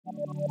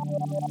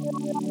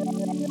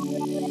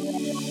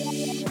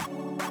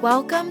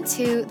Welcome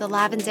to The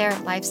Lavender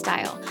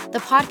Lifestyle, the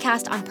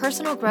podcast on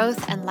personal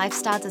growth and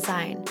lifestyle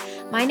design.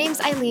 My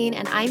name's Eileen,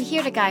 and I'm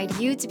here to guide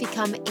you to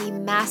become a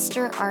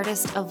master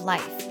artist of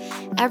life.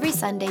 Every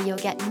Sunday, you'll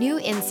get new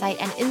insight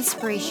and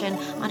inspiration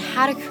on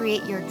how to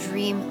create your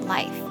dream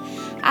life.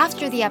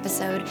 After the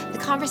episode, the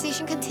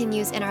conversation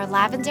continues in our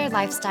Lavender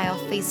Lifestyle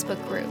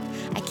Facebook group.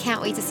 I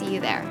can't wait to see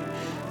you there.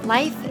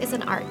 Life is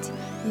an art.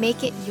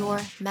 Make it your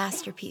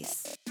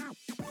masterpiece.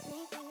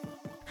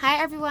 Hi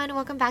everyone,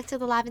 welcome back to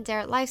the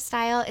Lavender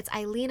Lifestyle. It's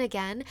Eileen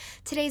again.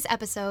 Today's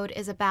episode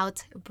is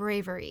about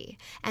bravery,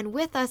 and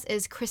with us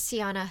is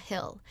Christiana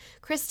Hill.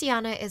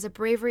 Christiana is a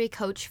bravery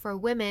coach for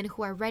women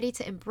who are ready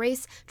to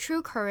embrace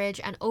true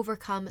courage and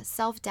overcome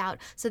self-doubt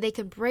so they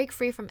can break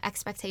free from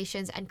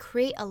expectations and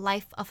create a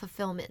life of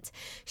fulfillment.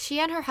 She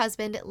and her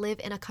husband live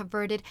in a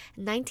converted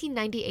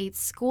 1998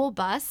 school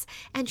bus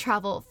and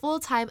travel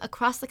full-time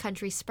across the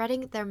country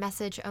spreading their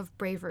message of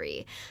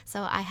bravery.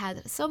 So I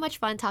had so much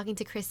fun talking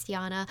to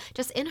Christiana.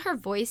 Just in her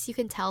voice, you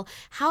can tell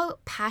how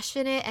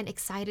passionate and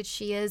excited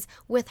she is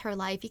with her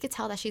life. You can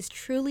tell that she's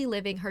truly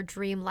living her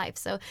dream life.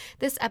 So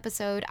this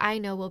episode, I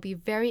know, will be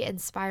very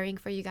inspiring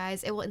for you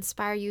guys. It will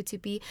inspire you to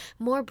be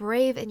more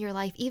brave in your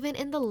life, even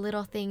in the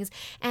little things,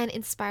 and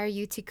inspire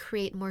you to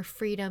create more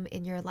freedom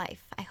in your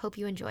life. I hope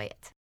you enjoy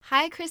it.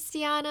 Hi,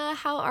 Christiana.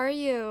 How are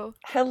you?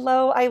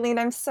 Hello, Eileen.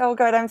 I'm so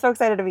good. I'm so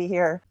excited to be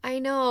here. I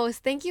know.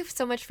 Thank you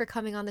so much for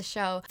coming on the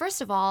show. First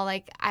of all,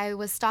 I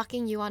was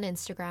stalking you on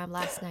Instagram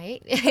last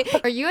night.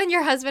 You and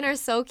your husband are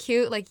so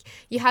cute.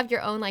 You have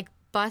your own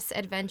bus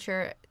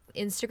adventure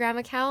Instagram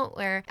account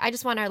where I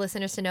just want our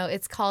listeners to know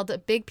it's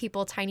called Big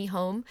People Tiny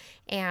Home,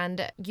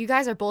 and you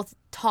guys are both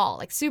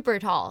tall, super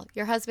tall.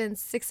 Your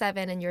husband's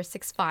 6'7" and you're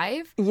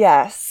 6'5".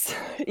 Yes.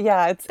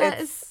 Yeah,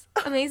 it's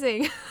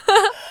amazing.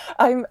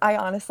 I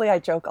honestly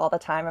joke all the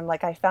time. I'm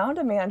like, I found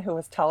a man who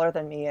was taller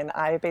than me, and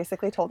I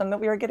basically told him that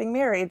we were getting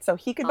married so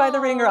he could buy the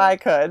ring or I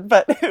could,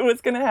 but it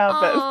was going to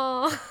happen.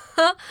 Oh,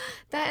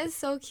 that is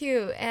so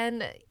cute.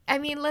 And I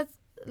mean,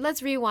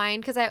 let's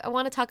rewind because I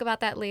want to talk about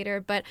that later.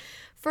 But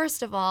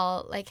first of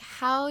all,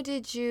 how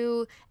did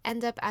you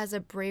end up as a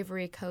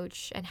bravery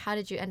coach, and how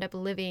did you end up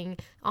living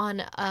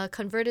on a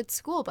converted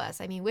school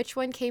bus? I mean, which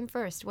one came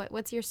first?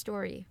 What's your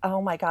story?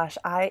 Oh my gosh.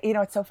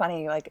 It's so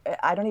funny.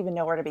 I don't even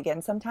know where to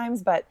begin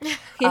sometimes, but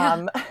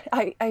Yeah.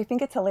 I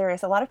think it's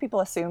hilarious. A lot of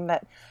people assume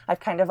that I've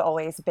kind of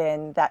always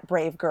been that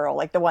brave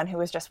girl, the one who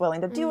was just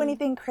willing to do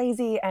anything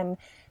crazy. And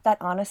that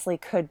honestly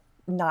could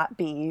not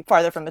be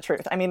farther from the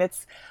truth. I mean,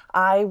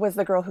 I was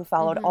the girl who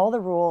followed all the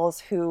rules,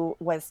 who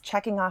was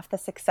checking off the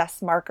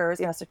success markers,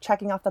 so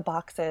checking off the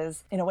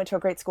boxes, went to a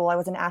great school. I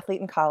was an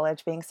athlete in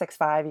college, being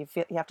 6'5",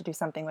 you have to do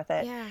something with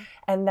it. Yeah.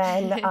 And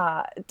then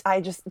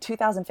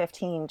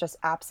 2015 just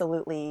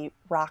absolutely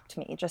rocked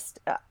me.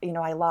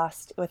 I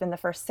lost, within the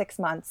first 6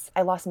 months,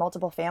 I lost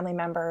multiple family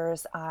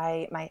members.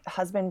 My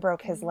husband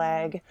broke his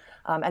leg,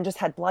 and just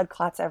had blood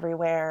clots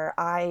everywhere.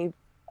 I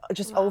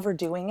just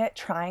overdoing it,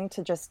 trying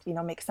to just,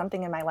 make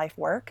something in my life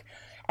work.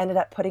 Ended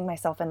up putting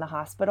myself in the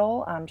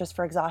hospital just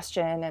for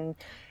exhaustion. And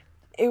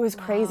it was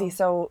crazy.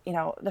 So,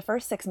 the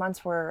first 6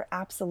 months were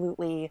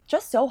absolutely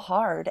just so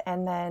hard.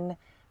 And then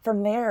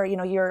from there,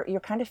 you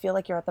kind of feel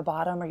like you're at the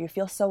bottom, or you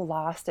feel so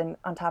lost. And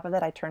on top of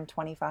that, I turned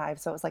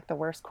 25. So it was the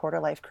worst quarter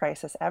life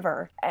crisis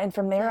ever. And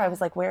from there, I was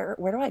like, where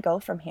do I go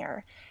from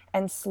here?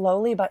 And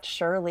slowly but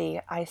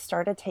surely, I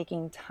started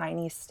taking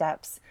tiny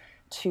steps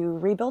to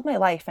rebuild my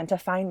life and to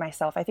find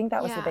myself. I think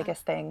that was the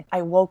biggest thing.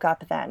 I woke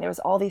up then. There was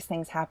all these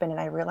things happened, and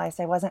I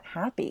realized I wasn't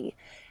happy,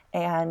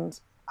 and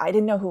I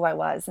didn't know who I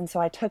was. And so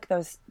I took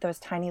those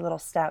tiny little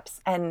steps,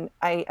 and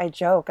I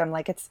joke, I'm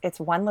like, it's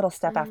one little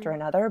step after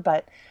another,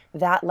 but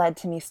that led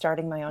to me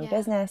starting my own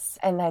business.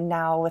 And then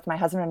now with my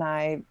husband and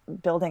I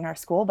building our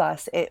school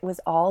bus, it was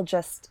all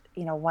just,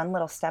 one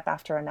little step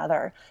after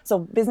another. So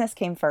business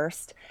came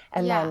first,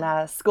 and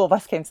then school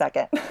bus came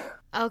second.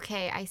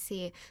 Okay, I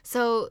see.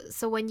 So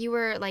when you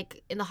were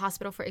in the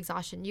hospital for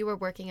exhaustion, you were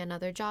working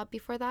another job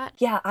before that?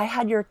 Yeah, I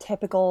had your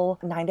typical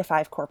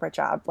 9-to-5 corporate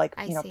job,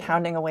 see.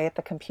 Pounding away at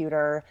the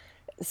computer,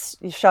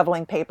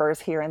 shoveling papers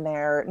here and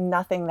there,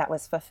 nothing that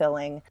was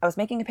fulfilling. I was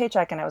making a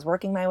paycheck and I was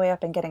working my way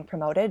up and getting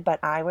promoted, but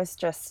I was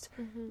just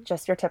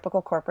your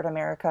typical corporate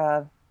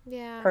America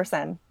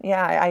person.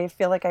 Yeah, I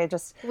feel like I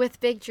just... With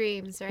big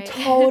dreams, right?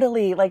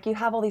 Totally. You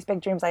have all these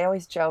big dreams. I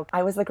always joke,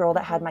 I was the girl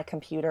that had my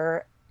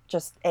computer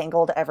just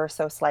angled ever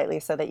so slightly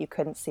so that you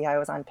couldn't see I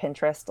was on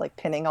Pinterest,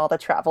 pinning all the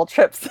travel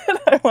trips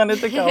that I wanted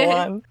to go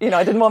on.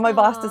 I didn't want my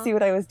boss to see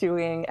what I was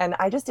doing, and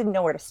I just didn't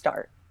know where to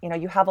start.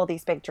 You have all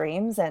these big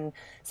dreams, and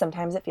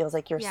sometimes it feels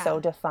like you're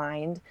so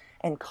defined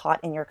and caught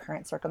in your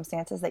current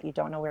circumstances that you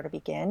don't know where to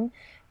begin.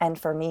 And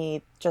for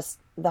me, just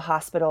the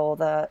hospital,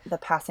 the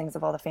passings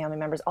of all the family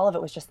members, all of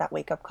it was just that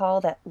wake-up call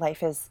that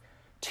life is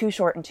too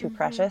short and too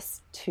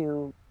precious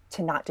to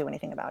not do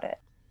anything about it.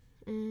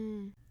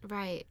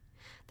 Right.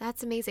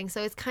 That's amazing.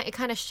 So it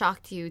kind of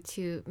shocked you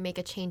to make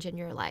a change in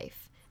your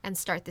life. and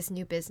start this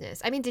new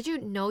business? I mean, did you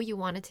know you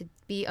wanted to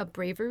be a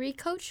bravery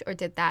coach, or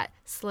did that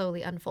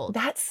slowly unfold?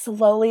 That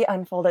slowly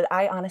unfolded.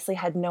 I honestly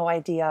had no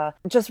idea,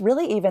 just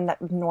really even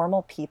that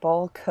normal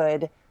people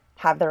could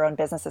have their own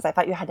businesses. I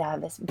thought you had to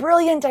have this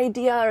brilliant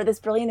idea or this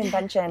brilliant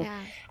invention. Yeah.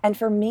 And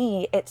for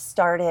me, it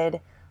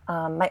started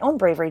my own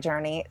bravery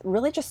journey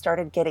really just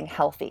started getting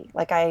healthy.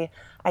 Like I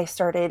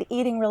started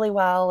eating really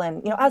well.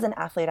 And, as an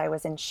athlete, I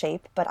was in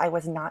shape, but I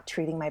was not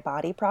treating my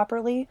body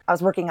properly. I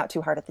was working out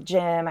too hard at the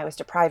gym. I was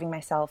depriving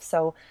myself.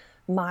 So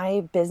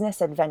my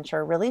business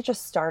adventure really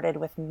just started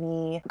with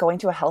me going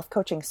to a health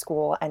coaching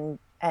school and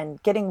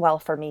getting well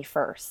for me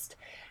first.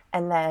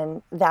 And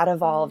then that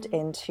evolved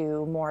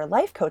into more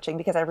life coaching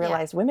because I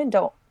realized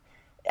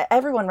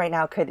everyone right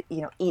now could,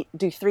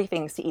 do 3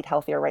 things to eat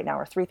healthier right now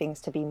or 3 things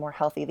to be more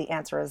healthy. The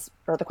answer is,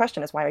 or the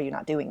question is, why are you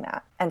not doing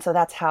that? And so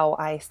that's how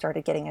I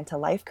started getting into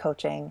life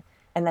coaching.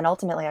 And then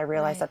ultimately I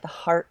realized that the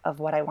heart of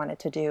what I wanted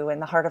to do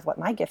and the heart of what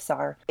my gifts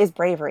are is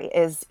bravery,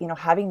 is,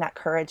 having that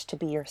courage to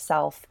be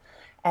yourself.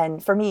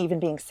 And for me, even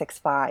being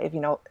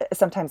 6'5",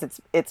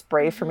 sometimes it's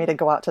brave for me to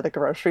go out to the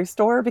grocery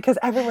store because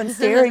everyone's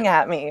staring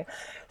at me.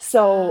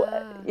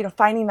 So,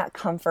 finding that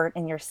comfort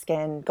in your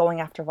skin,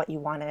 going after what you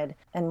wanted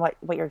and what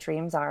your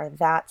dreams are,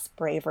 that's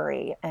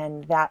bravery.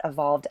 And that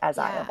evolved as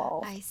I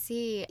evolved. I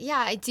see.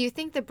 Yeah. Do you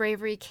think the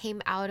bravery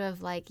came out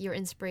of like your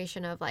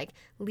inspiration of like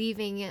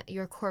leaving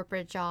your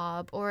corporate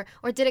job, or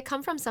did it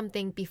come from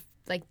something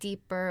like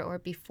deeper or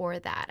before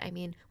that? I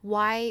mean,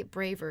 why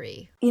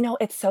bravery?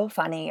 It's so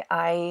funny.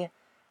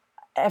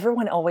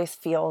 Everyone always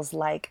feels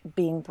like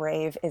being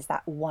brave is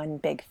that one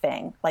big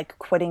thing, like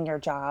quitting your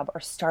job or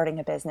starting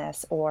a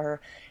business or,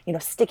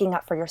 sticking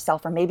up for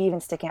yourself or maybe even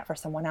sticking up for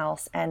someone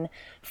else. And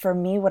for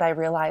me, what I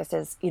realized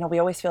is, we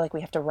always feel like we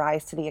have to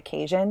rise to the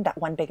occasion, that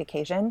one big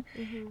occasion.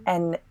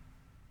 And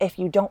if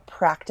you don't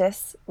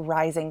practice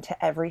rising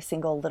to every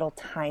single little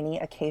tiny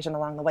occasion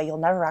along the way, you'll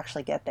never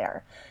actually get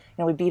there.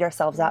 We beat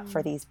ourselves up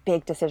for these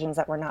big decisions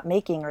that we're not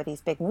making or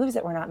these big moves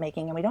that we're not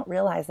making. And we don't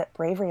realize that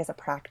bravery is a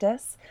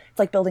practice. It's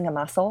like building a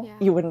muscle. Yeah.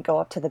 You wouldn't go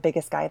up to the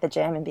biggest guy at the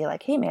gym and be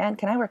like, hey man,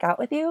 can I work out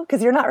with you?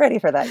 Because you're not ready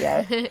for that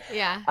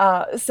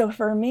yet. So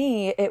for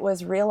me, it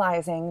was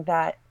realizing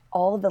that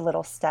all of the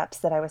little steps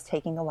that I was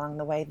taking along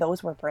the way,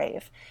 those were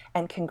brave,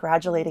 and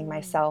congratulating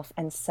myself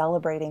and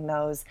celebrating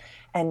those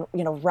and,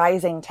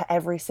 rising to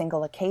every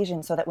single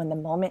occasion so that when the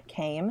moment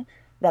came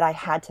that I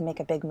had to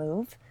make a big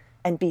move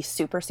and be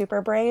super, super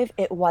brave,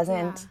 it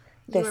wasn't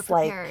this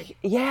like,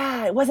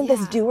 it wasn't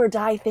this do or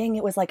die thing.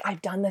 It was like,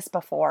 I've done this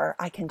before.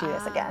 I can do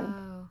this again.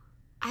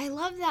 I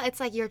love that.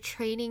 It's like you're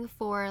training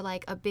for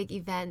like a big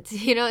event,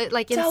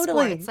 like in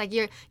sports, like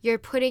you're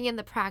putting in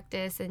the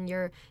practice and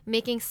you're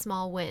making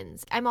small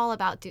wins. I'm all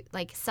about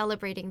like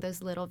celebrating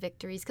those little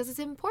victories because it's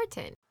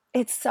important.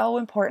 It's so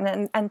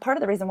important. And part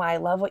of the reason why I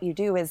love what you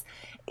do is,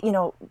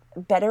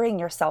 bettering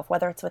yourself,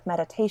 whether it's with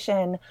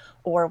meditation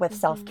or with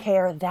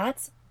self-care,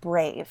 that's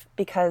brave,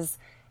 because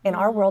in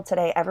our world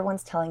today,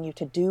 everyone's telling you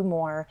to do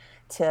more,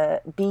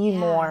 to be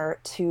more,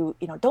 to,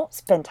 don't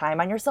spend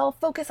time on yourself,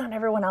 focus on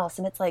everyone else.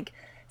 And it's like,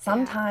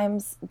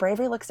 sometimes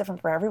bravery looks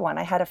different for everyone.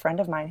 I had a friend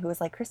of mine who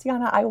was like,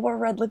 Christiana, I wore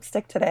red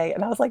lipstick today.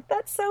 And I was like,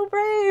 that's so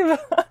brave.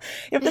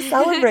 You have to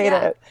celebrate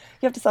it.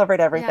 You have to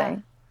celebrate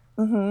everything.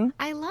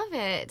 I love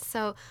it.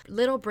 So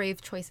little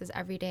brave choices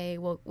every day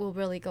will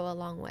really go a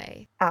long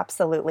way.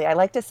 Absolutely. I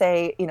like to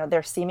say,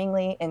 they're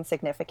seemingly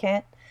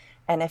insignificant.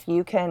 And if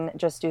you can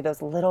just do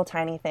those little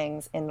tiny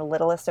things in the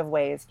littlest of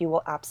ways, you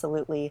will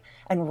absolutely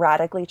and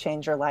radically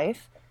change your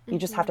life. You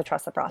just have to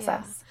trust the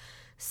process. Yeah.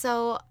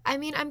 So, I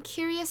mean, I'm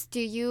curious,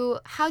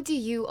 how do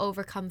you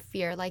overcome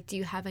fear? Like, do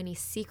you have any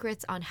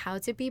secrets on how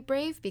to be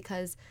brave?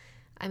 Because,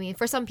 I mean,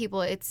 for some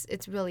people, it's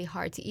really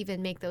hard to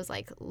even make those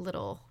like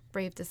little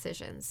brave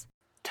decisions.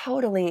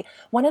 Totally.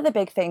 One of the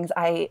big things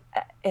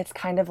it's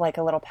kind of like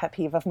a little pet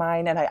peeve of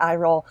mine, and I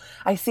roll.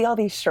 I see all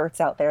these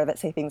shirts out there that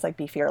say things like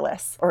be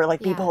fearless, or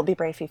like be bold, be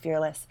brave, be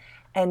fearless.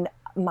 And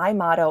my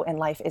motto in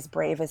life is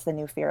brave is the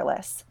new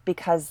fearless,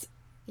 because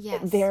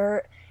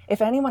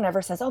if anyone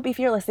ever says, oh, be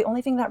fearless, the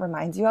only thing that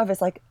reminds you of is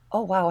like,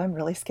 oh, wow, I'm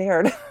really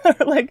scared.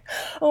 Like,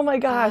 oh my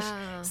gosh.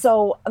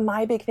 So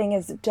my big thing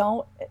is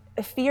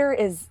fear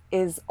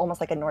is almost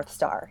like a North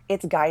Star.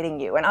 It's guiding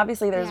you. And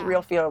obviously there's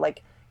real fear,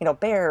 like,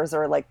 bears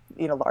or like,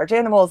 large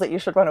animals that you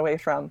should run away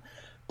from.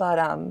 But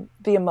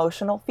the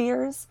emotional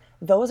fears,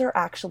 those are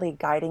actually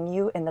guiding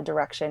you in the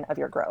direction of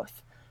your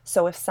growth.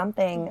 So if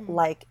something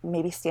like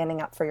maybe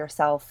standing up for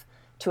yourself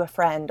to a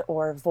friend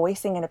or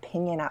voicing an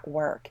opinion at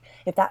work,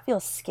 if that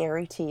feels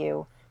scary to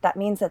you, that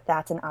means that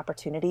that's an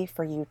opportunity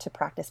for you to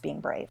practice being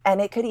brave. And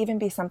it could even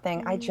be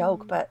something, I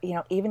joke, but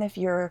even if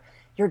you're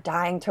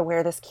dying to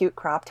wear this cute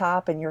crop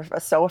top and you're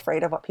so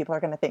afraid of what people are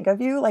going to think of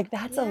you, like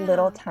that's a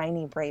little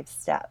tiny brave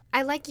step.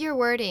 I like your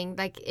wording.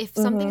 Like if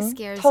something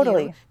scares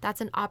you, that's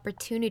an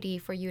opportunity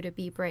for you to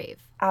be brave.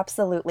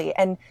 Absolutely.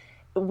 And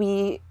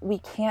we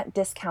can't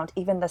discount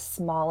even the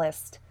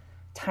smallest,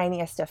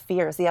 tiniest of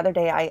fears. The other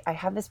day, I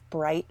have this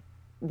bright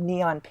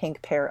neon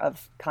pink pair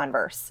of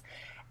Converse.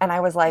 And I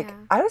was like, Yeah.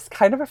 I was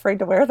kind of afraid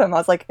to wear them. I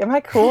was like, am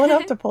I cool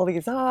enough to pull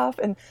these off?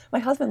 And my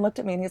husband looked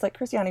at me and he's like,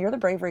 Christiana, you're the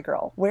Bravery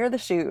girl. Wear the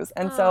shoes.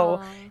 And so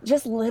Oh.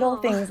 just little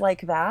Oh. things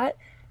like that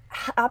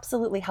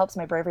absolutely helps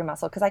my bravery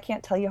muscle, because I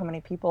can't tell you how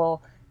many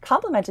people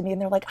complimented me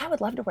and they're like, I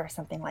would love to wear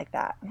something like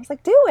that. And I was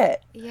like, do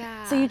it.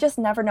 So you Yeah. just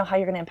never know how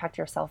you're going to impact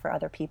yourself or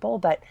other people.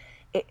 But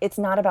it's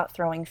not about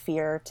throwing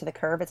fear to the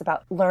curb. It's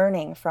about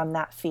learning from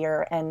that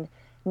fear and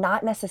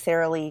not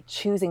necessarily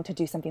choosing to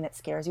do something that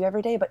scares you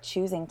every day, but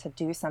choosing to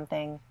do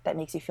something that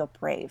makes you feel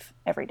brave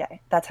every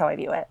day. That's how I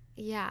view it.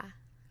 Yeah.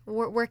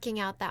 Working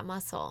out that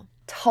muscle.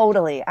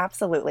 Totally.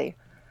 Absolutely.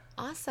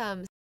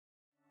 Awesome.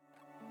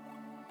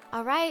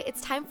 All right,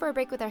 it's time for a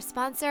break with our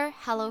sponsor,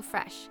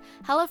 HelloFresh.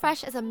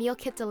 HelloFresh is a meal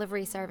kit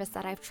delivery service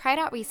that I've tried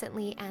out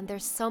recently, and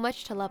there's so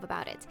much to love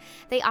about it.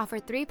 They offer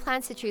 3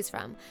 plans to choose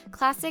from: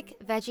 classic,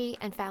 veggie,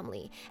 and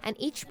family. And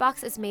each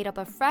box is made up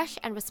of fresh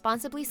and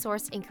responsibly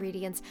sourced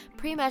ingredients,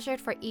 pre-measured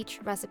for each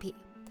recipe.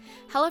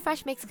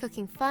 HelloFresh makes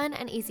cooking fun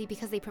and easy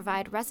because they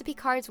provide recipe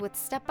cards with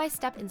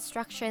step-by-step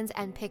instructions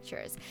and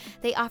pictures.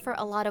 They offer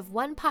a lot of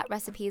one-pot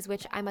recipes,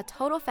 which I'm a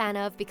total fan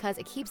of because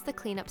it keeps the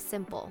cleanup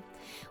simple.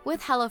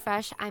 With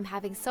HelloFresh, I'm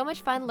having so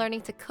much fun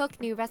learning to cook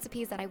new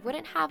recipes that I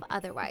wouldn't have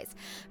otherwise.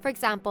 For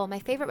example, my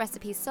favorite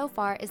recipe so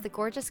far is the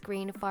gorgeous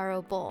green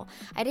farro bowl.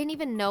 I didn't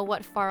even know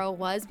what farro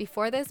was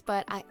before this,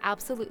 but I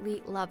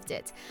absolutely loved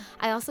it.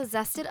 I also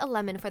zested a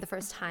lemon for the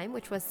first time,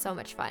 which was so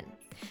much fun.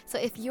 So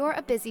if you're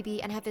a busy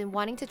bee and have been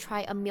wanting to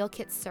try a meal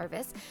kit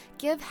service,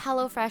 give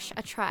HelloFresh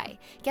a try.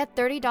 Get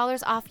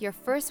 $30 off your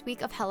first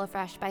week of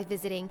HelloFresh by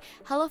visiting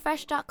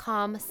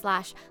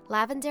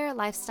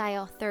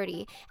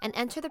hellofresh.com/lavenderlifestyle30 and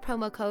enter the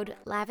promo code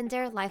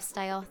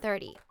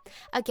lavenderlifestyle30.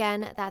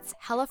 Again, that's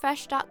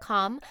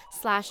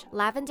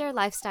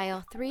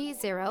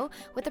hellofresh.com/lavenderlifestyle30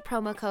 with the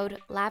promo code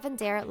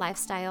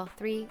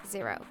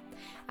lavenderlifestyle30.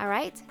 All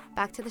right,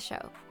 back to the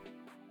show.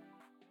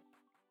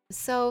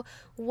 So,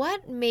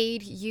 what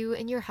made you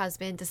and your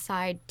husband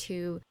decide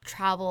to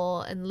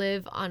travel and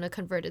live on a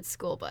converted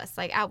school bus?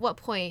 Like, at what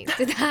point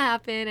did that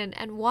happen,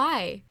 and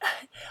why?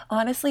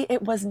 Honestly,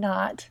 it was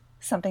not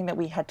something that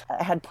we had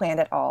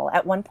planned at all.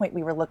 At one point,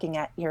 we were looking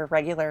at your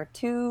regular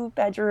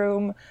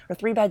 2-bedroom or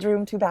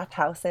 3-bedroom, 2-bath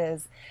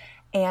houses.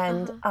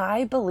 And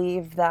I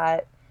believe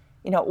that,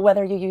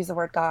 whether you use the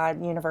word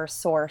God, universe,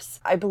 source,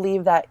 I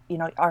believe that,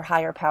 our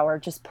higher power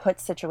just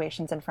puts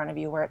situations in front of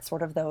you where it's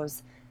sort of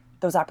those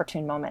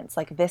opportune moments.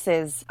 Like, this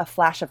is a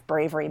flash of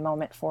bravery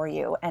moment for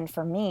you. And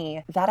for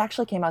me, that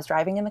actually came, I was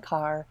driving in the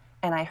car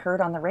and I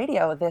heard on the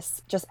radio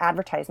this just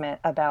advertisement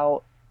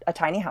about a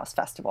tiny house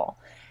festival.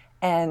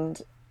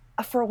 And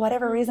for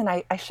whatever reason,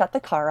 I shut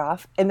the car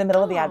off in the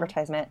middle of the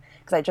advertisement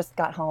because I just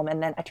got home,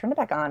 and then I turned it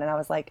back on and I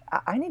was like,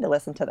 I need to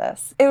listen to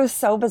this. It was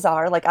so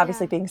bizarre. Like,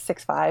 obviously being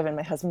 6'5" and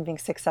my husband being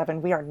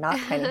 6'7", we are not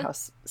tiny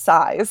house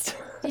sized.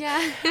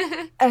 Yeah.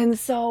 And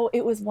so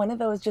it was one of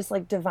those just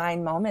like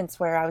divine moments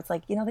where I was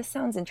like, this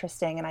sounds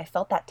interesting. And I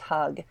felt that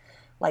tug,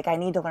 like, I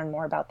need to learn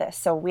more about this.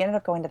 So we ended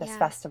up going to this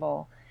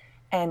festival,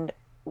 and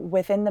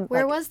within the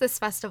Where was this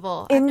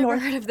festival? in I've never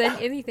North heard of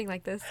anything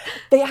like this.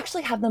 They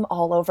actually have them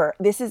all over.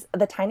 This is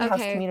the tiny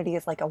house Okay. community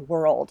is like a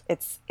world.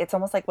 It's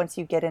almost like once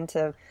you get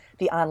into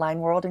the online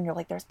world and you're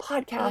like, there's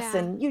podcasts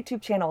and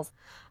YouTube channels.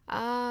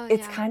 Oh,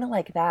 It's yeah. kind of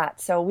like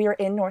that. So we were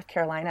in North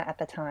Carolina at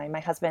the time. My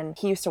husband,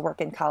 he used to work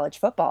in college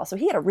football, so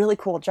he had a really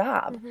cool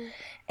job.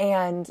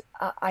 And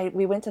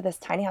we went to this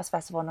tiny house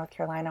festival in North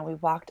Carolina. We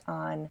walked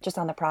on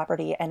the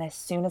property, and as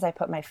soon as I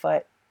put my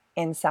foot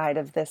inside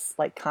of this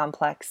like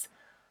complex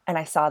and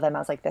I saw them, I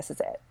was like, this is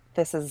it.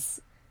 This is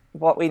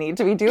what we need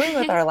to be doing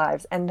with our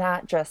lives. And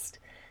that just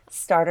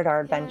started our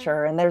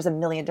adventure. And there's a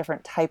million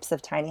different types of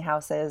tiny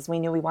houses. We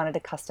knew we wanted to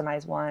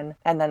customize one.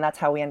 And then that's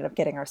how we ended up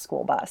getting our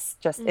school bus.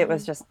 It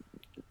was just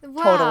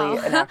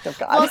totally an act of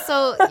God. Well,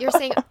 so you're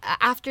saying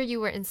after you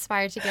were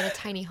inspired to get a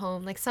tiny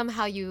home, like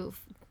somehow you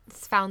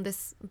found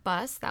this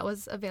bus that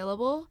was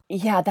available?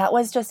 Yeah, that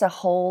was just a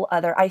whole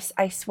other,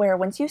 I swear,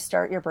 once you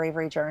start your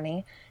bravery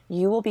journey,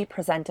 you will be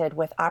presented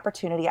with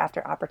opportunity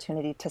after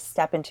opportunity to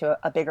step into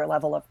a bigger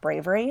level of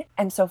bravery.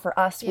 And so for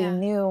us, we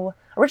knew,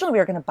 originally we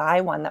were going to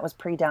buy one that was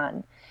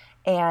pre-done,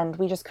 and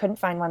we just couldn't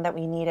find one that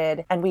we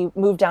needed. And we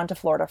moved down to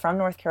Florida, from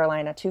North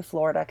Carolina to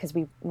Florida, because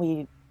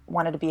we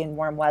wanted to be in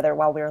warm weather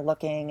while we were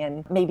looking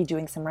and maybe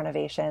doing some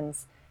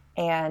renovations.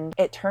 And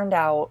it turned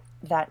out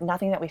that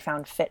nothing that we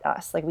found fit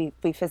us. Like, we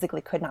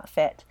physically could not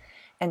fit.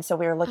 And so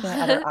we were looking at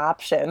other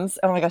options.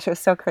 Oh my gosh, it was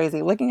so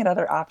crazy. Looking at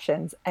other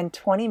options. And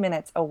 20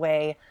 minutes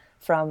away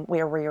from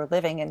where we were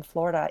living in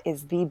Florida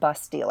is the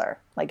bus dealer,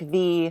 like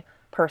the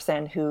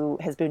person who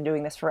has been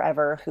doing this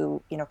forever,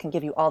 who, can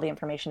give you all the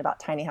information about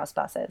tiny house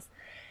buses.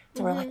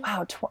 So we're like,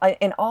 wow,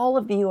 in all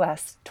of the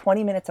US,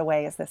 20 minutes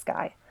away is this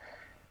guy.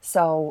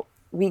 So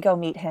we go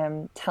meet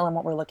him, tell him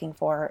what we're looking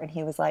for. And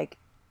he was like,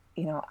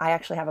 I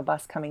actually have a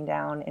bus coming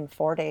down in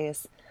 4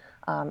 days.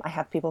 I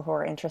have people who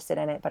are interested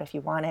in it, but if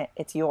you want it,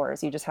 it's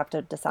yours. You just have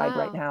to decide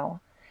right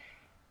now.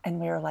 And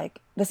we were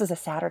like, this is a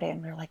Saturday.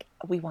 And we were like,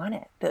 we want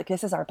it. Like,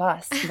 this is our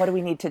bus. What do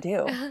we need to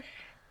do?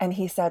 And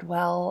he said,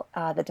 well,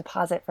 the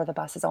deposit for the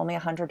bus is only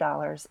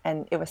 $100.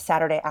 And it was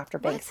Saturday after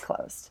banks What?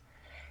 closed.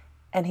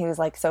 And he was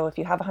like, so if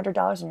you have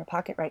 $100 in your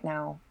pocket right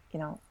now,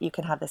 you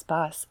can have this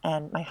bus.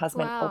 And my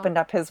husband Wow. opened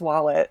up his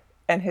wallet,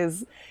 and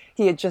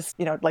he had just,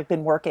 like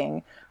been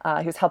working.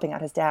 He was helping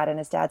out his dad, and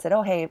his dad said,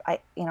 oh, hey,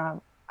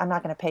 I'm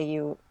not going to pay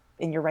you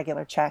in your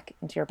regular check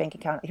into your bank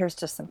account. Here's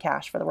just some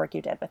cash for the work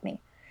you did with me.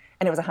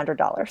 And it was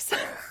 $100.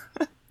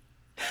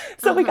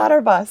 So we got Uh-huh.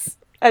 our bus.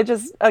 I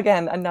just,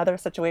 again, another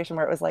situation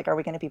where it was like, are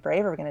we going to be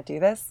brave? Are we going to do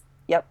this?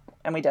 Yep.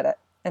 And we did it.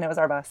 And it was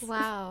our bus.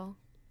 Wow.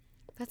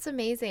 That's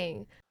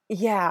amazing.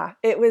 Yeah,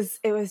 it was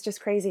just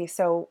crazy.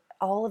 So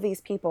all of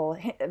these people,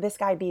 this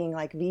guy being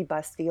like the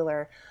bus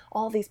dealer,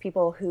 all these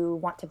people who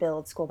want to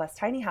build school bus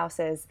tiny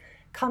houses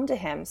come to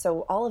him.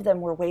 So all of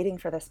them were waiting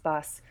for this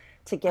bus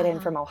to get in Uh-huh.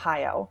 from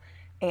Ohio.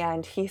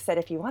 And he said,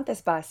 if you want this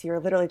bus, you're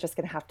literally just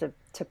going to have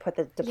to put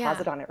the Yeah.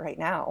 deposit on it right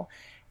now.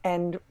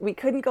 And we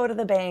couldn't go to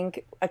the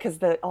bank because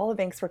all the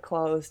banks were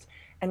closed.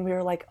 And we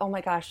were like, oh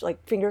my gosh,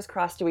 like fingers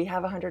crossed, do we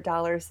have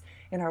 $100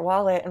 in our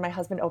wallet? And my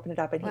husband opened it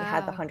up and he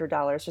had the Wow.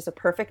 $100, just a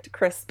perfect,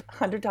 crisp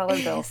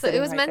 $100 bill So it sitting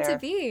was right meant to there.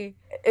 be.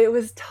 It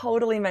was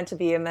totally meant to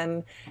be. And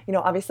then,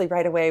 obviously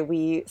right away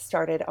we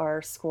started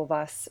our school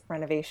bus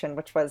renovation,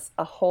 which was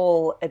a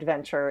whole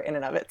adventure in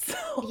and of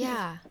itself.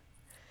 Yeah.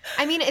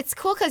 I mean, it's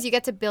cool because you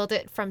get to build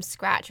it from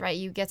scratch, right?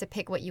 You get to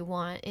pick what you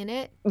want in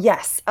it.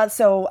 Yes.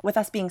 So with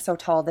us being so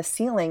tall, the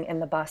ceiling in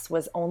the bus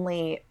was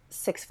only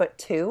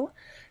 6'2".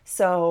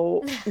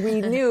 So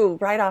we knew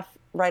right off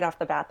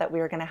the bat that we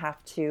were going to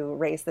have to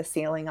raise the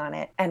ceiling on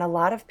it. And a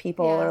lot of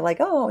people are Yeah. like,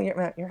 "Oh,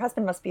 your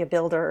husband must be a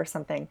builder or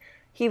something."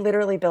 He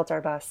literally built our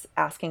bus,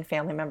 asking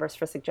family members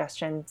for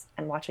suggestions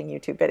and watching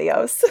YouTube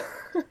videos.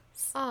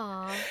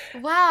 Aw.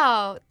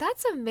 Wow.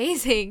 That's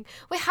amazing.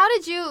 Wait, how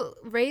did you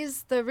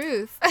raise the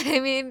roof? I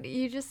mean,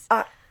 you just,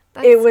 uh,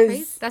 it that's crazy.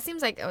 was That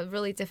seems like a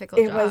really difficult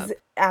it was job.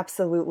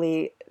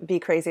 absolutely the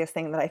craziest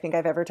thing that I think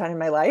I've ever done in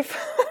my life.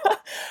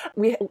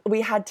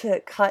 We had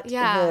to cut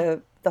Yeah,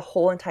 the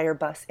whole entire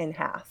bus in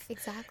half.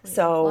 exactly.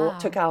 So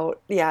took Wow.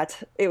 out, yeah,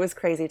 it was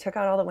crazy. Took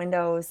out all the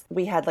windows.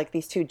 We had like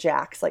these two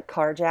jacks, like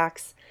car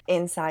jacks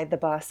inside the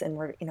bus, and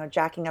we're,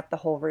 jacking up the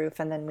whole roof.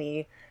 And then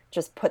we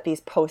just put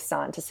these posts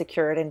on to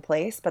secure it in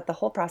place. But the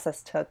whole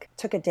process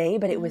took a day,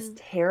 but it was Hmm.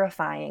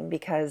 terrifying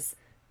because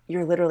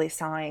you're literally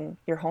sawing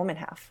your home in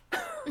half.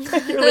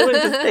 You're literally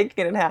just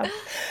taking it in half,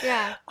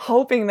 Yeah.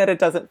 hoping that it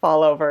doesn't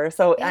fall over.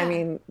 So, I Yeah.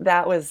 mean,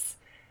 that was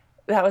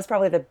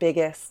probably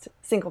the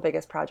single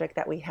biggest project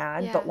that we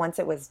had. But Yeah. once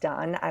it was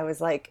done, I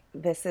was like,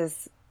 this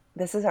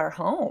is our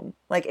home.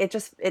 Like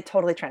it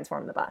totally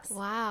transformed the bus.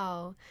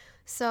 Wow.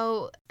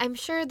 So I'm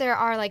sure there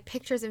are like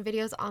pictures and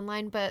videos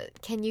online,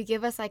 but can you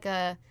give us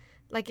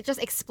like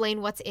just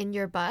explain what's in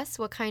your bus?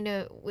 What kind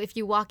of, if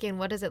you walk in,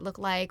 what does it look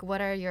like?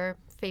 What are your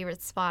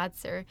favorite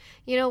spots, or,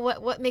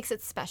 what makes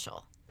it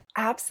special?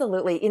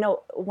 Absolutely.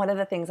 One of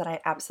the things that I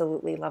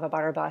absolutely love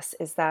about our bus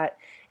is that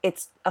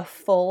it's a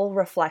full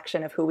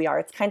reflection of who we are.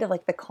 It's kind of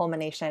like the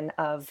culmination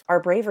of our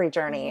bravery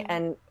journey. Hmm.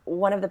 And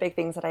one of the big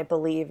things that I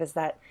believe is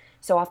that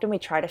so often we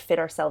try to fit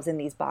ourselves in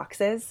these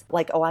boxes,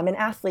 like, oh, I'm an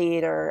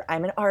athlete, or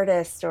I'm an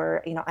artist,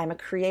 or, I'm a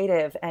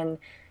creative. And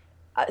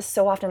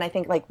so often I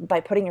think, like,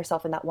 by putting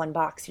yourself in that one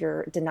box,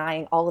 you're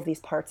denying all of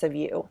these parts of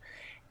you.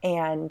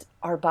 And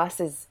our bus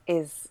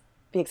is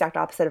the exact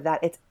opposite of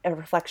that. It's a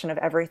reflection of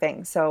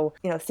everything. So,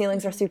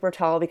 ceilings are Hmm. super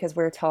tall because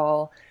we're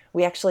tall.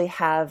 We actually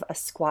have a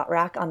squat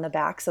rack on the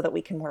back so that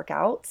we can work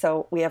out.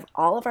 So we have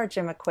all of our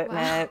gym Wow.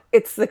 equipment.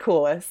 It's the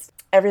coolest.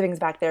 Everything's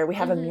back there. We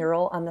have a Hmm.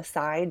 mural on the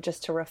side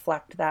just to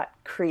reflect that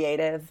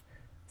creative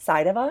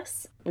side of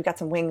us. We've got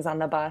some wings on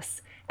the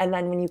bus. And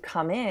then when you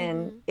come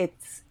in, Hmm.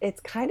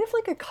 it's kind of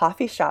like a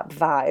coffee shop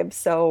vibe.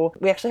 So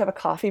we actually have a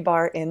coffee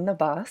bar in the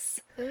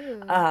bus.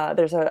 Ooh.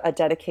 There's a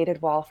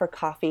dedicated wall for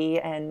coffee,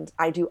 and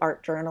I do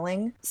art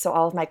journaling. So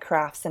all of my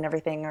crafts and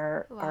everything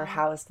are Wow.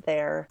 housed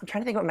there. I'm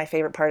trying to think what my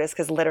favorite part is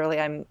because literally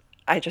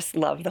I just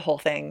love the whole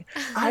thing.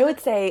 I would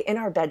say in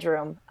our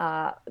bedroom,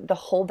 the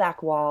whole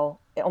back wall,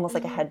 almost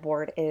like a Hmm.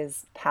 headboard,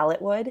 is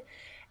pallet wood,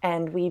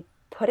 and we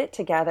put it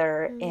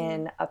together Hmm.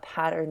 in a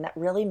pattern that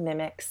really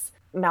mimics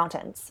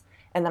mountains.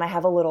 And then I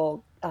have a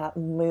little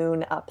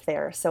moon up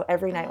there. So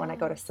every night when I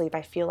go to Oh. sleep,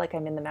 I feel like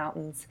I'm in the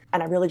mountains,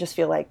 and I really just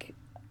feel like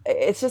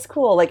it's just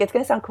cool. Like, it's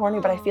going to sound corny,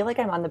 but I feel Oh. like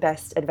I'm on the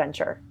best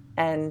adventure,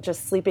 and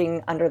just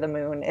sleeping under the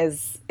moon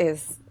is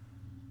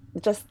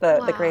just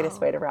the greatest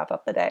way Wow. to wrap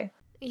up the day.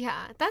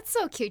 Yeah, that's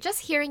so cute.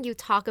 Just hearing you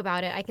talk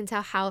about it, I can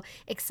tell how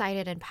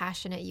excited and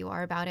passionate you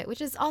are about it,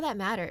 which is all that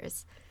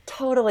matters.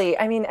 Totally.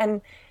 I mean,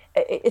 and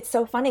it's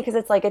so funny because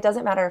it's like, it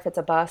doesn't matter if it's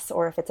a bus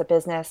or if it's a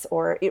business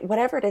or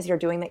whatever it is you're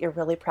doing that you're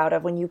really proud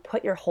of. When you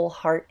put your whole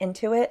heart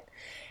into it,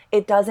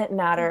 it doesn't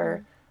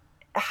matter Hmm.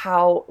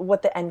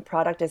 what the end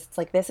product is. It's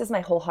like, this is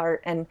my whole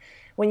heart. And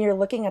when you're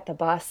looking at the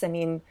bus, I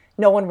mean,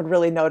 no one would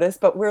really notice,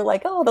 but we're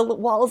like, oh, the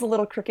wall is a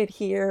little crooked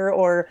here,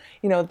 or,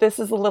 this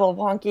is a little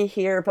wonky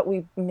here, but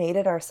we made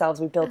it ourselves.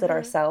 We built it Uh-huh.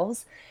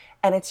 ourselves.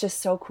 And it's just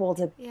so cool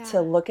to Yeah.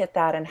 look at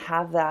that and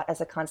have that as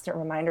a constant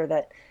reminder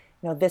that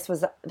this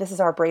is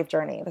our brave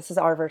journey. This is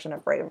our version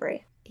of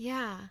bravery.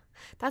 Yeah,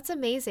 that's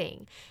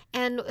amazing.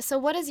 And so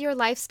what is your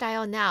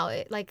lifestyle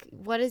now? Like,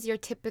 what is your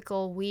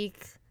typical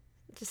week?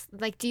 Just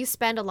like, do you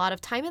spend a lot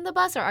of time in the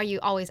bus, or are you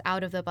always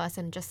out of the bus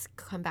and just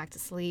come back to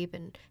sleep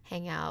and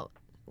hang out?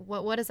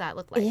 What does that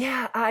look like?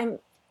 Yeah,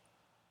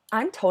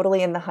 I'm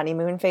totally in the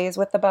honeymoon phase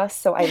with the bus,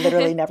 so I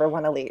literally never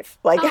want to leave.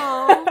 Like,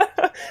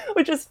 Oh,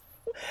 which is,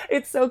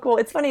 it's so cool.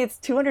 It's funny. It's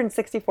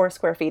 264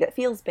 square feet. It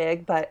feels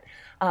big, but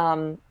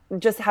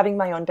just having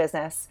my own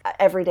business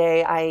every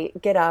day, I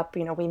get up,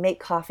 we make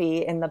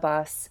coffee in the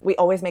bus. We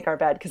always make our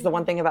bed, because the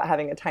one thing about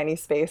having a tiny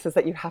space is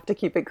that you have to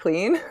keep it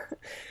clean.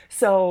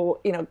 So,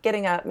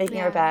 getting up,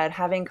 making our bed,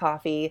 having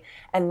coffee,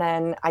 and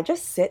then I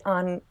just sit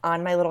on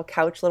my little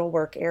couch, little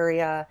work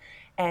area,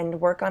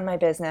 and work on my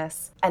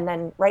business. And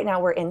then right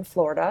now we're in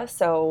Florida,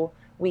 so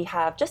we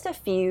have just a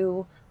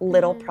few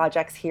little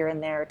projects here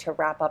and there to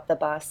wrap up the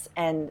bus,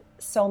 and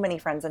so many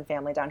friends and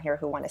family down here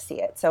who want to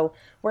see it. So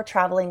we're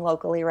traveling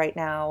locally right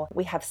now.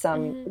 We have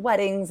some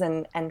weddings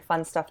and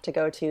fun stuff to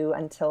go to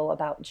until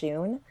about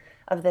June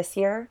of this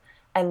year.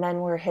 And then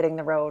we're hitting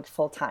the road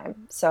full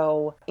time.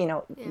 So,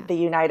 the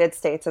United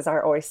States is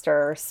our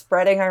oyster,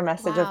 spreading our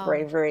message of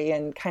bravery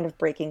and kind of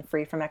breaking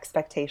free from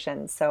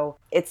expectations. So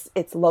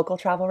it's local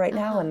travel right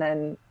now, and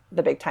then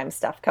the big time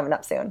stuff coming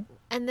up soon.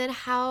 And then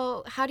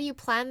how do you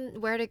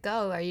plan where to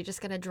go? Are you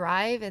just going to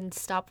drive and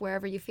stop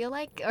wherever you feel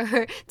like?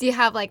 Or do you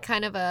have like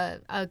kind of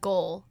a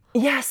goal?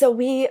 Yeah, so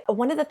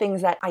one of the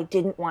things that I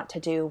didn't want to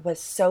do was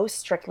so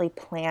strictly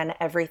plan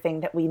everything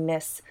that we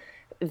miss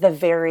the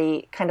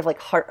very kind of like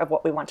heart of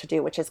what we want to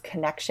do, which is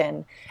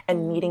connection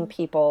and meeting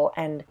people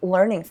and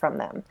learning from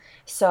them.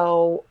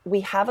 So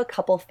we have a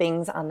couple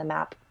things on the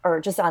map, or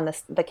just on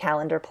the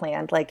calendar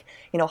planned, like,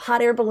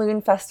 hot air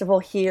balloon festival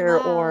here,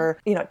 or,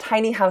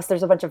 tiny house.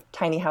 There's a bunch of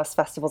tiny house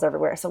festivals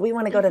everywhere. So we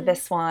want to go to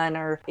this one,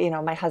 or,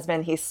 my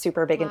husband, he's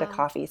super big into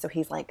coffee. So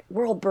he's like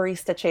World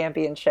Barista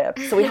Championship.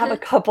 So we have a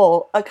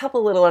couple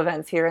little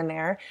events here and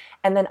there.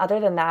 And then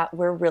other than that,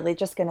 we're really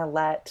just going to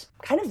let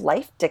kind of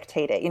life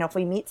dictate it. If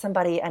we meet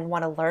somebody and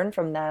want to learn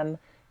from them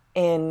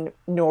in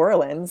New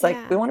Orleans,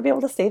 like we want to be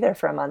able to stay there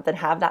for a month and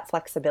have that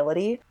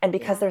flexibility. And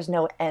because there's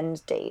no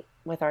end date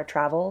with our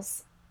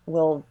travels,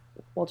 we'll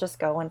just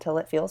go until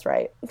it feels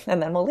right,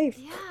 and then we'll leave.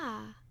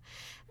 Yeah.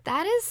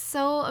 That is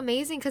so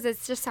amazing, because it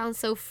just sounds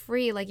so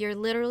free. Like, you're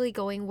literally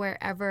going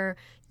wherever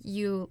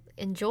you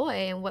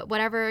enjoy and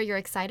whatever you're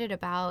excited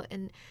about.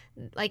 And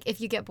like, if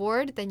you get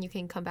bored, then you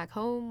can come back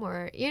home,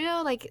 or,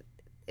 like,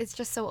 it's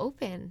just so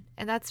open,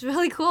 and that's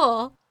really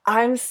cool.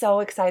 I'm so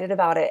excited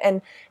about it.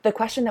 And the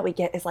question that we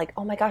get is like,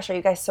 oh my gosh, are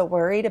you guys so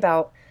worried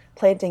about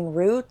planting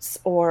roots,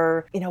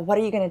 or, what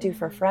are you going to do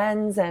for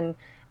friends? And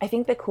I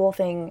think the cool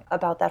thing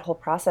about that whole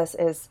process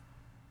is,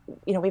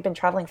 we've been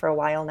traveling for a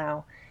while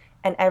now,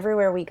 and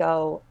everywhere we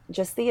go,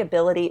 just the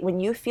ability, when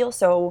you feel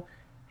so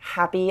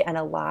happy and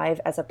alive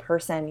as a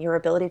person, your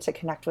ability to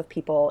connect with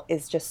people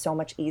is just so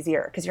much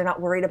easier, because you're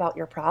not worried about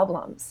your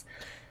problems.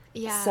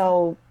 Yeah.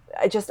 So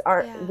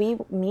we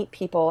meet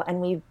people,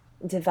 and we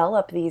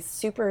develop these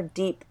super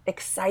deep,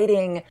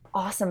 exciting,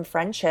 awesome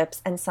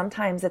friendships. And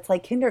sometimes it's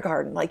like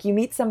kindergarten. Like, you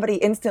meet somebody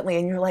instantly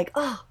and you're like,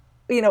 oh,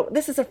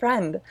 this is a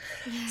friend.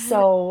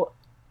 So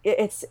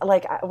it's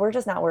like, we're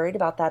just not worried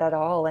about that at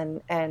all.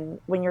 And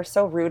when you're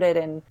so rooted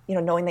in,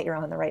 knowing that you're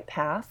on the right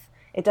path,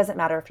 it doesn't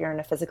matter if you're in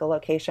a physical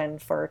location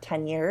for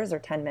 10 years or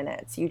 10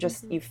 minutes. You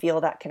just, you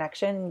feel that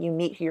connection, you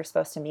meet who you're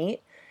supposed to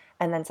meet.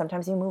 And then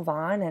sometimes you move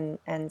on,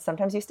 and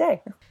sometimes you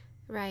stay.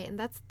 Right. And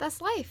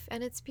that's life,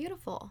 and it's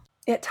beautiful.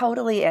 It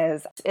totally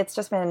is. It's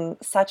just been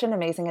such an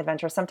amazing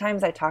adventure.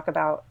 Sometimes I talk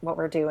about what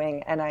we're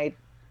doing and I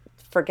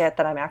forget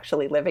that I'm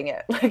actually living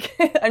it. Like,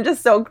 I'm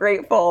just so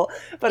grateful.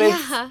 But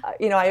it's,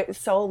 I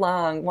so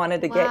long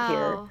wanted to get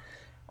here.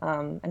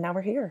 And now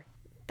we're here.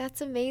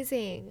 That's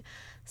amazing.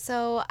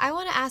 So I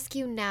want to ask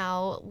you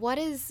now, what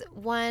is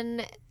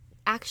one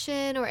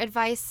action or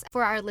advice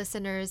for our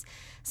listeners,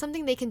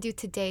 something they can do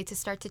today to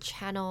start to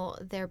channel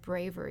their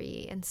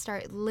bravery and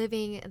start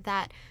living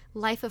that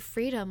life of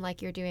freedom like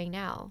you're doing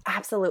now?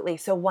 Absolutely.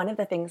 So one of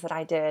the things that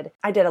I did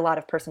a lot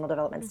of personal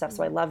development stuff.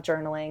 So I love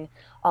journaling,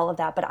 all of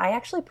that. But I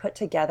actually put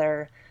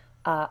together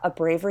a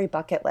bravery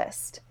bucket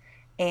list.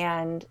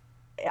 And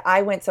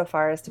I went so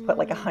far as to put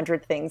like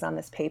 100 things on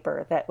this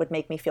paper that would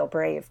make me feel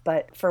brave.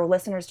 But for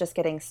listeners just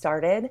getting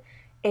started,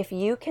 if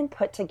you can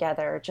put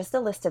together just a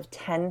list of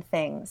 10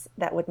 things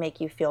that would make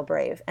you feel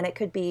brave, and it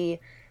could be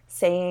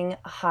saying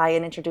hi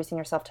and introducing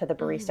yourself to the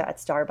barista at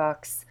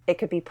Starbucks. It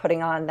could be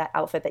putting on that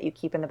outfit that you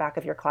keep in the back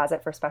of your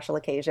closet for special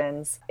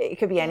occasions. It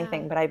could be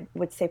anything, but I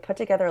would say put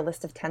together a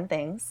list of 10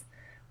 things,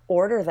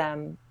 order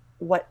them,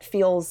 what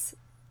feels,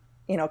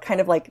 kind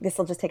of like, this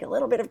will just take a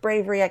little bit of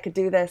bravery, I could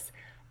do this,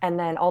 and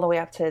then all the way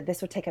up to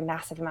this would take a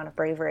massive amount of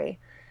bravery,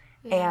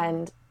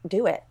 and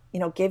do it.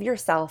 Give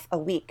yourself a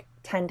week,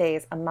 10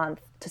 days, a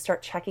month to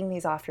start checking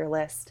these off your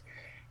list.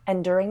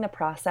 And during the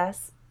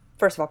process,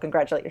 first of all,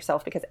 congratulate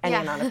yourself, because any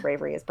Yeah. amount of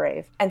bravery is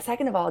brave. And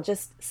second of all,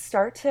 just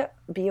start to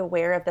be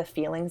aware of the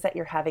feelings that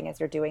you're having as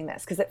you're doing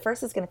this. Because at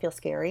first it's going to feel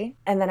scary.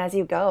 And then as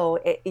you go,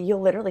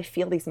 you'll literally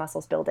feel these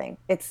muscles building.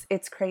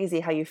 It's crazy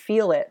how you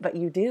feel it, but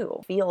you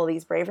do feel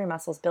these bravery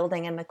muscles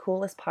building. And the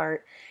coolest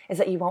part is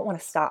that you won't want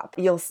to stop.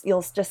 You'll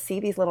just see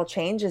these little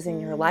changes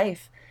in your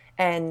life,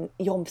 and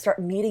you'll start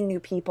meeting new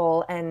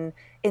people and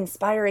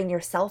inspiring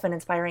yourself and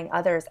inspiring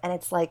others. And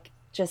it's like,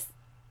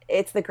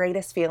 it's the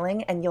greatest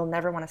feeling, and you'll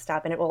never want to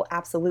stop. And it will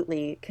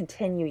absolutely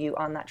continue you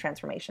on that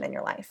transformation in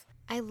your life.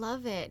 I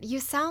love it. You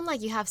sound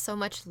like you have so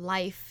much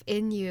life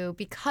in you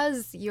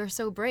because you're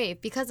so brave,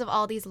 because of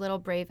all these little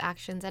brave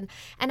actions. And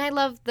I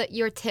love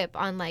your tip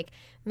on like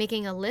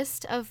making a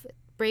list of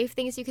brave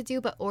things you could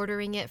do, but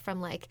ordering it from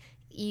like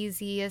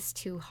easiest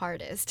to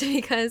hardest,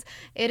 because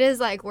it is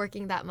like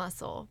working that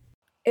muscle.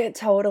 It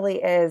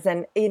totally is.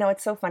 And,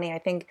 it's so funny. I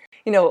think,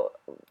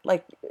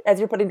 like as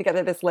you're putting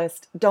together this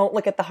list, don't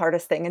look at the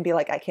hardest thing and be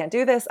like, I can't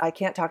do this. I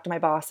can't talk to my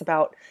boss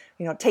about,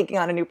 taking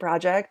on a new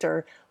project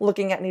or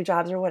looking at new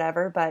jobs or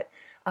whatever. But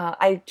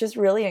I just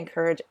really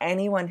encourage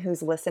anyone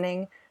who's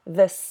listening,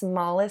 the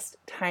smallest,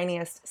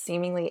 tiniest,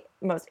 seemingly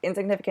most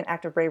insignificant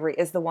act of bravery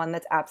is the one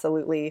that's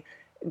absolutely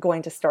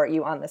going to start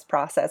you on this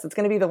process. It's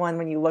going to be the one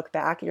when you look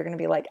back, you're going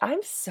to be like,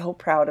 I'm so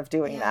proud of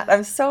doing that.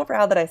 I'm so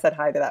proud that I said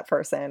hi to that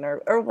person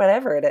or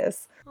whatever it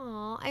is.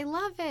 Oh, I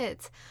love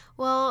it.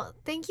 Well,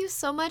 thank you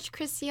so much,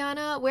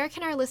 Christiana. Where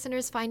can our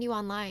listeners find you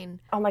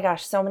online? Oh my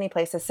gosh, so many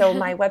places. So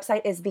my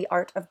website is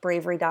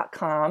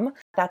theartofbravery.com.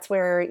 That's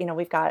where,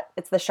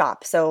 it's the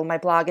shop. So my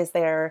blog is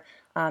there,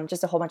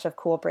 just a whole bunch of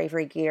cool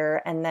bravery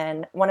gear. And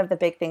then one of the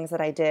big things that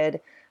I did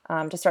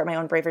to start my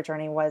own bravery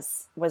journey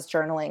was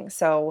journaling.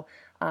 So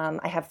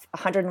I have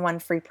 101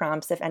 free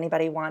prompts if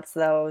anybody wants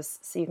those.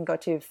 So you can go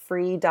to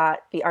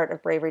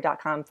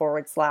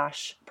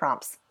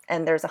free.theartofbravery.com/prompts.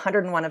 And there's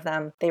 101 of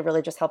them. They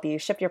really just help you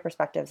shift your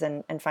perspectives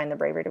and find the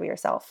bravery to be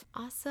yourself.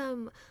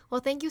 Awesome. Well,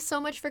 thank you so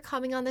much for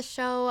coming on the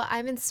show.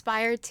 I'm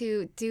inspired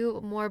to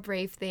do more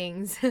brave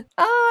things.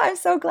 Oh, I'm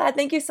so glad.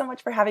 Thank you so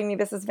much for having me.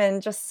 This has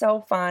been just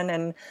so fun.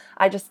 And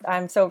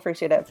I'm so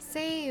appreciative.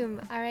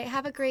 Same. All right.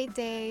 Have a great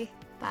day.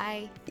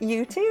 Bye.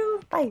 You too.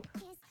 Bye.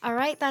 All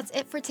right, that's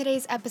it for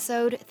today's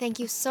episode. Thank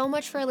you so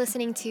much for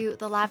listening to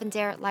The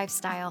Lavender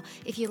Lifestyle.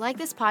 If you like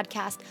this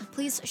podcast,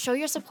 please show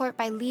your support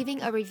by leaving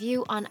a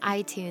review on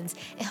iTunes.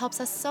 It helps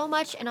us so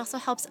much and also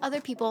helps other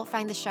people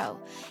find the show.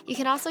 You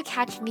can also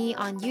catch me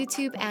on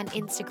YouTube and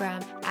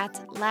Instagram at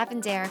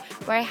Lavender,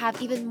 where I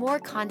have even more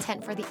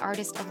content for the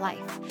artist of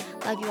life.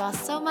 Love you all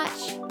so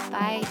much.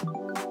 Bye.